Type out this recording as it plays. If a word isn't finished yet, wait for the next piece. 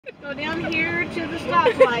Go down here to the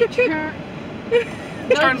stoplight.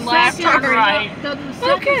 Turn left, turn right. Go to the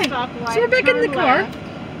second stoplight. So we're back in the car.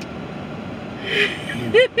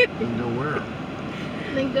 Then go where?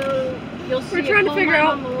 Then go. You'll see. We're trying to figure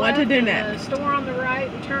out what to do and next. The store on the right,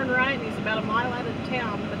 and turn right, and he's about a mile out of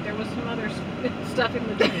town. But there was some other stuff in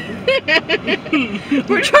between.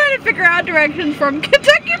 We're trying to figure out directions from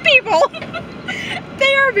Kentucky people.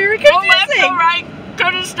 They are very confusing. Go left, go right.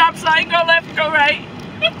 Go to the stop sign. Go left, go right.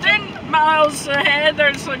 Then miles ahead,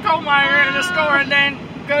 there's a coal miner in the store, and then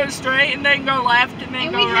go straight, and then go left, and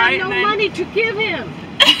then go right. And we have no money to give him.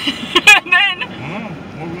 And then.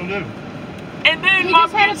 What are we gonna do? And then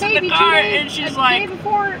Mom gets in the car and she's like,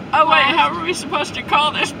 oh wait, how are we supposed to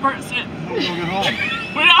call this person? We'll go get home.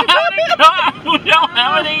 We don't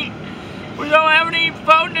have any car. We don't have any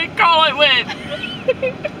phone to call it with.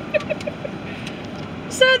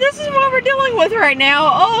 So this is what we're dealing with right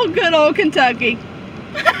now. Oh, good old Kentucky.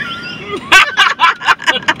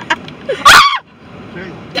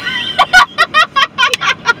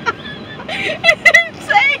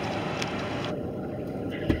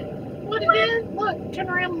 What it is? Look, turn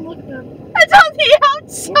around and look at them. It's on the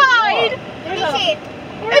outside. There's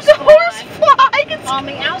It's a horse fly. on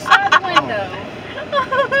the outside of the window.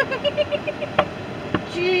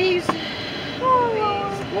 Jeez.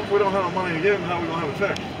 What if we don't have the money to give him? How are we gonna have it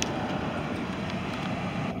fixed?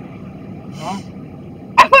 Huh?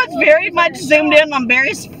 I was very much zoomed in on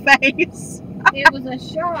Barry's face. It was a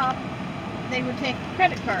shop. They would take a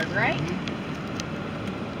credit card, right?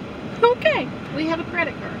 Okay. We have a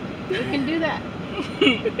credit card. We can do that.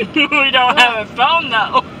 We don't have a phone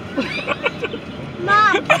though.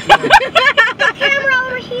 Mom, the camera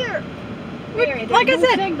over here. Like I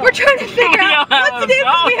said, we're trying to figure out what to do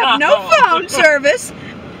because we have no phone service.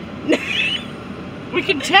 We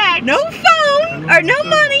can text. No phone, or no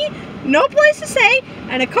money, no place to stay,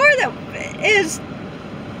 and a car that is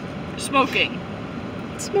Smoking.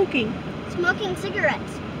 smoking. Smoking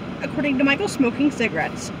cigarettes. According to Michael, smoking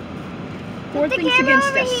cigarettes. Four Put the things camera against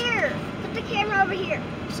over us. here. Put the camera over here.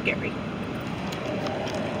 Scary.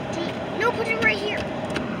 No, put it right here.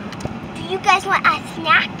 Do you guys want a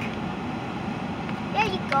snack? There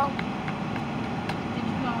you go. Did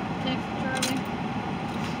you call text Charlie?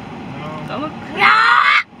 No. Oh.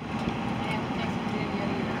 Ah!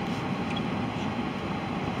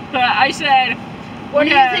 I said. What do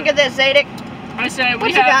you think of this, Zadic? I said What we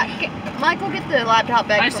you got? have. Michael, get the laptop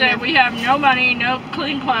back I from said him. we have no money, no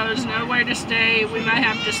clean clothes, nowhere to stay. We might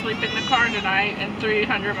have to sleep in the car tonight and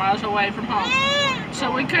 300 miles away from home.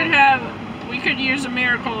 So we could use a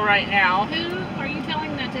miracle right now. Who are you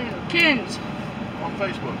telling that to? Kins. On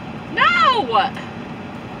Facebook. No!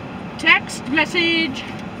 Text message.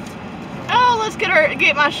 Oh, let's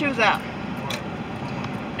get my shoes out.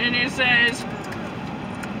 And it says,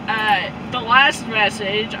 the last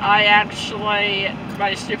message,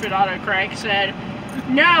 my stupid autocorrect said,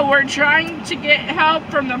 no, we're trying to get help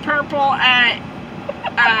from the purple at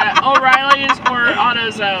O'Reilly's or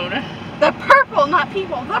AutoZone. The purple, not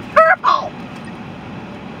people. The purple.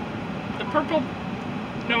 The purple,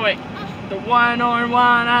 no wait, the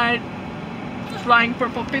one-eyed flying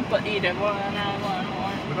purple people eater. We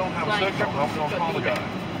don't have a signal. How are we gonna call the guy?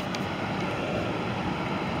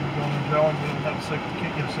 You're gonna tell him we don't have a signal.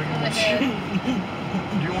 Can't get a signal. Do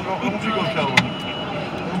you want to go? Why don't you go tell him?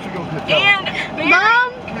 Why don't you go tell him?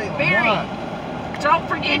 And Barry, What? don't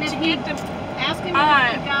forget to get the Ask him if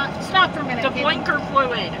he got. Stop for a minute. the blinker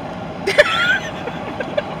fluid.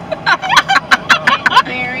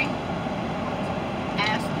 Barry,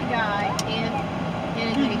 ask the guy if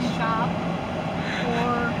it is a shop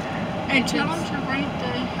or And tell him to rate a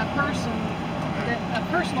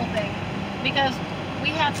personal thing, because we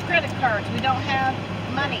have credit cards. We don't have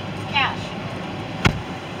money, cash,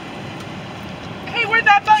 Hey, where'd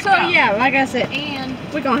that bug So yeah, like I said, and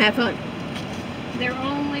we're gonna have fun. they're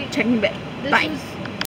only. Check me back. This Bye. is